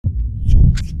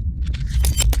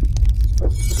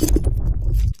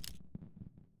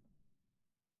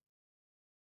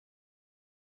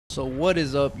So what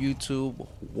is up, YouTube?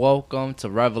 Welcome to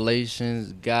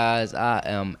Revelations. Guys, I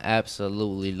am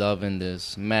absolutely loving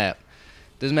this map.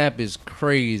 This map is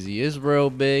crazy. It's real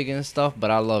big and stuff, but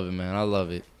I love it, man. I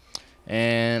love it.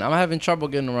 And I'm having trouble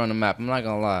getting around the map. I'm not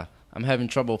gonna lie. I'm having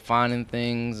trouble finding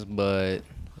things, but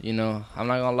I'm not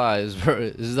gonna lie. This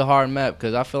is a hard map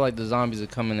because I feel like the zombies are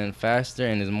coming in faster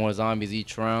and there's more zombies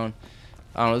each round.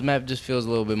 I don't know. This map just feels a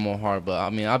little bit more hard, but I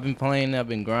mean, I've been playing, I've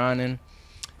been grinding.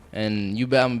 And you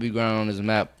bet I'm gonna be grinding on this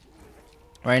map.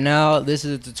 Right now, this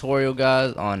is a tutorial,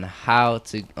 guys, on how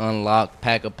to unlock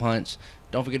Pack-a-Punch.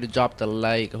 Don't forget to drop the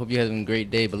like. I hope you're having a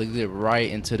great day, but let's get right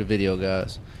into the video,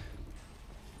 guys.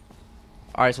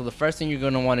 Alright, so the first thing you're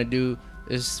gonna want to do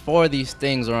is four of these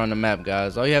things are on the map,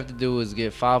 guys. All you have to do is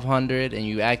get 500 and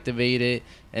you activate it,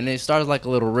 and it starts like a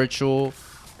little ritual,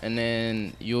 and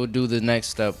then you'll do the next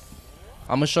step.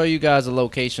 I'm gonna show you guys the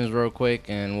locations real quick,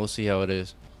 and we'll see how it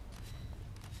is.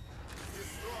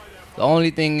 The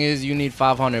only thing is you need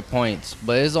 500 points,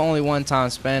 but it's only one time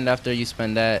spend. After you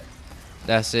spend that,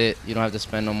 that's it. You don't have to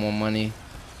spend no more money.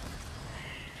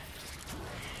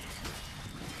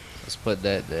 Let's put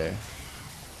that there.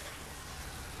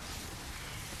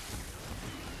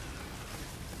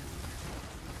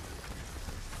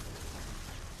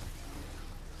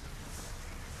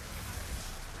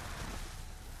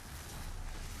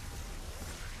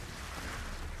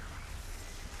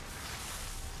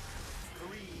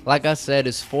 Like I said,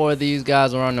 it's four of these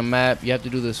guys are on the map. You have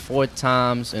to do this 4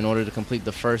 times in order to complete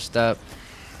the first step.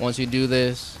 Once you do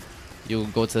this, you'll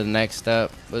go to the next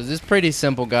step. But it's pretty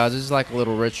simple, guys. It's like a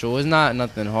little ritual. It's not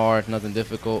nothing hard, nothing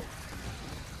difficult.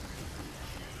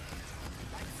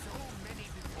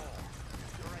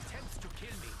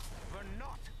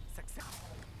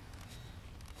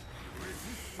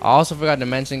 I also forgot to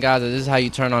mention, guys, that this is how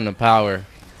you turn on the power.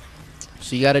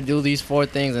 So you got to do these 4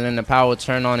 things, and then the power will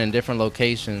turn on in different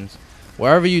locations.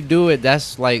 Wherever you do it,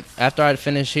 that's like after I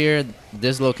finish here,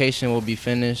 this location will be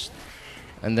finished,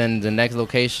 and then the next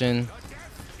location.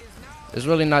 It's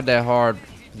really not that hard,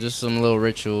 just some little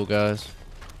ritual, guys.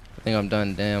 I think I'm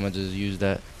done. Damn, I just used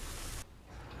that.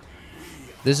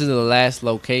 This is the last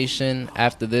location.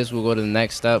 After this, we'll go to the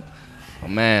next step. Oh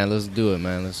man, let's do it,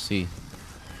 man. Let's see.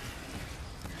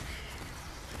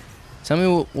 Tell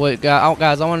me what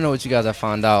guys, I want to know what you guys have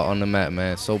found out on the map,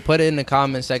 man. So put it in the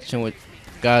comment section with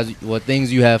guys what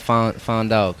things you have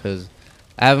found out, because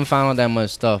I haven't found out that much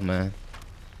stuff, man.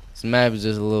 This map is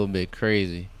just a little bit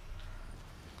crazy.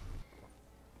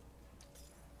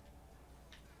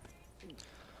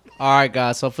 Alright,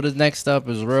 guys, so for this next step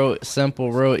is real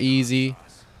simple, real easy.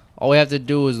 All we have to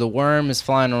do is the worm is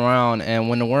flying around, and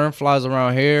when the worm flies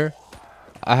around here,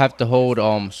 I have to hold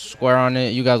square on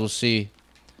it. You guys will see.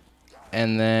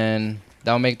 And then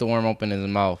that'll make the worm open his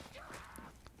mouth.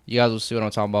 You guys will see what I'm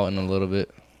talking about in a little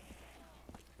bit.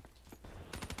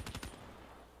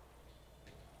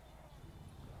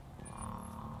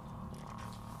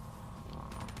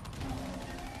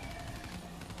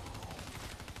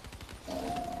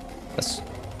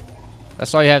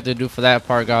 That's all you have to do for that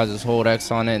part, guys, is hold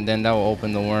X on it, and then that will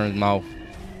open the worm's mouth.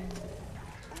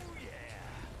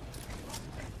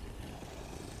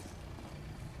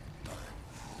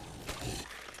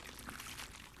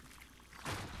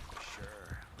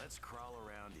 Let's crawl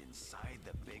around inside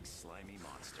the big slimy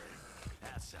monster.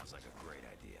 That sounds like a great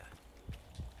idea.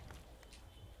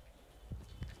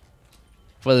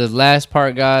 For the last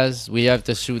part, guys, we have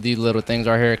to shoot these little things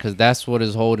right here, because that's what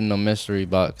is holding the mystery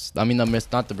box. I mean, not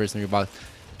the mystery box,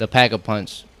 the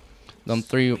Pack-a-Punch. Them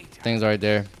 3 things right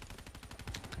there.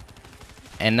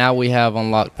 And now we have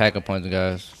unlocked Pack-a-Punch,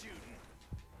 guys.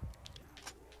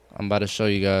 I'm about to show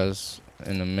you guys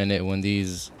in a minute when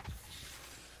these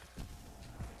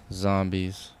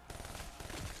zombies.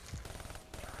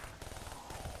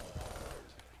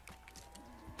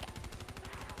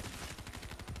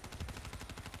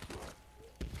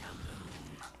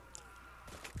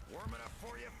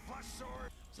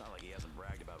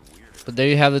 But there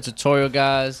you have the tutorial,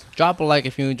 guys. Drop a like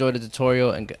if you enjoyed the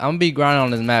tutorial, and I'm gonna be grinding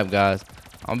on this map, guys.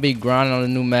 I'm gonna be grinding on the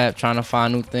new map, trying to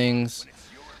find new things.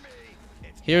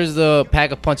 Here's the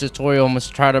Pack-a-Punch tutorial. I'm gonna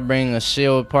try to bring a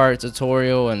shield part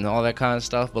tutorial and all that kind of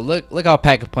stuff. But look how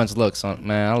Pack-a-Punch looks,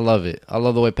 man. I love it. I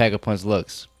love the way Pack-a-Punch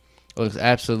looks. It looks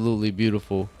absolutely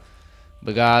beautiful.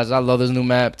 But guys, I love this new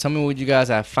map. Tell me what you guys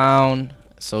have found,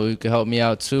 so you can help me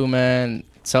out too, man.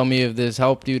 Tell me if this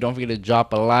helped you. Don't forget to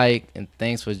drop a like, and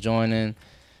thanks for joining.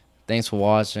 Thanks for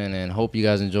watching, and hope you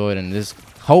guys enjoyed, and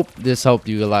hope this helped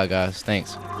you a lot, guys.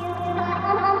 Thanks.